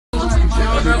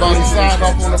Everybody signed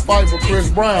off on the fight but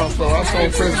Chris Brown, so I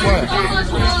told Chris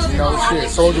Brown. You know, shit.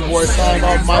 Soulja Boy signed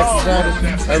off, Mike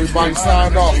Vanderbilt, everybody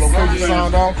signed off, Location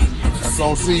signed off. That's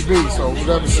on CB, so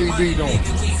whatever CB doing.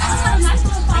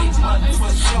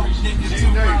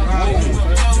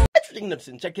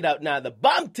 Check it out now, the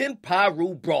Bompton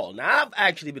Paru Brawl. Now, I've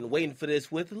actually been waiting for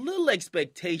this with little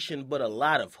expectation, but a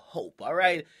lot of hope, all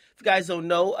right? If you guys don't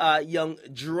know, young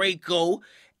DRACO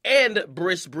and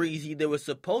Briss Breezy, they were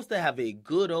supposed to have a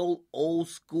good old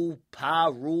school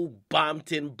Paru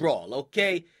Bompton Brawl,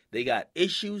 okay? They got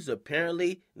issues,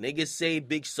 apparently. Niggas say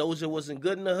Big Soulja wasn't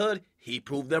good in the hood. He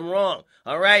proved them wrong,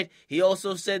 all right? He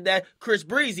also said that Chris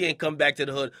Breezy ain't come back to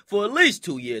the hood for at least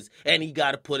 2 years, and he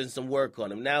got to put in some work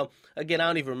on him. Now, again, I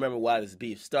don't even remember why this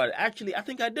beef started. Actually, I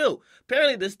think I do.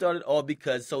 Apparently, this started all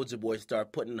because Soulja Boy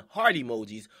started putting heart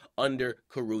emojis under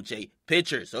Karrueche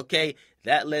pictures, okay?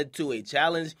 That led to a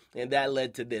challenge, and that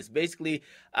led to this. Basically,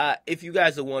 if you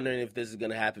guys are wondering if this is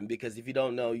going to happen, because if you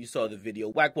don't know, you saw the video,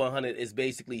 Wack 100 is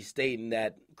basically stating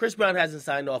that Chris Brown hasn't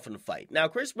signed off on the fight. Now,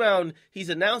 Chris Brown, he's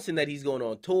announcing that he's going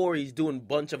on tour. He's doing a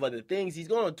bunch of other things. He's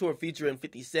going on tour featuring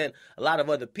 50 Cent, a lot of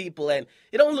other people, and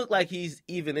it don't look like he's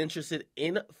even interested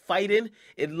in fighting.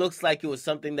 It looks like it was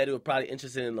something that he was probably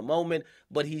interested in the moment,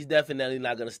 but he's definitely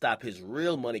not going to stop his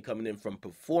real money coming in from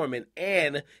performing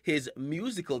and his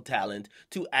musical talent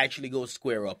to actually go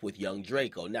square up with young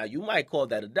DRACO. Now, you might call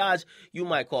that a dodge. You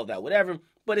might call that whatever.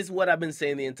 But it's what I've been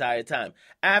saying the entire time.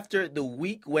 After the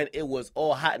week when it was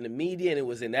all hot in the media and it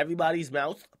was in everybody's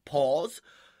mouth, pause.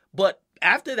 But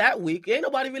after that week, ain't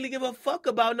nobody really give a fuck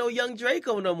about no young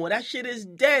DRACO no more. That shit is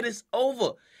dead. It's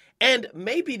over. And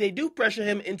maybe they do pressure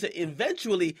him into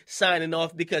eventually signing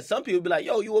off because some people be like,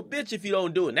 yo, you a bitch if you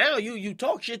don't do it. Now you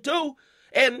talk shit too.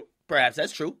 And perhaps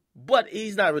that's true, but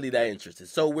he's not really that interested.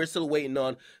 So we're still waiting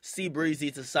on C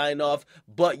Breezy to sign off,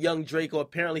 but young DRACO,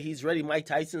 apparently he's ready. Mike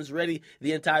Tyson's ready.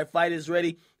 The entire fight is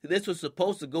ready. This was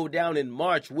supposed to go down in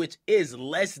March, which is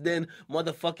less than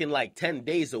motherfucking like 10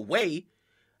 days away.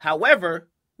 However,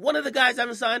 one of the guys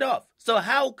haven't signed off. So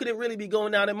how could it really be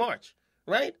going down in March,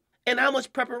 right? And how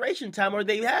much preparation time are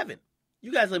they having?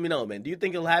 You guys let me know, man. Do you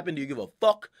think it'll happen? Do you give a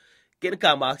fuck? Get in the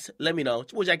comment box. Let me know.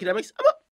 It's Akademiks. I'm up.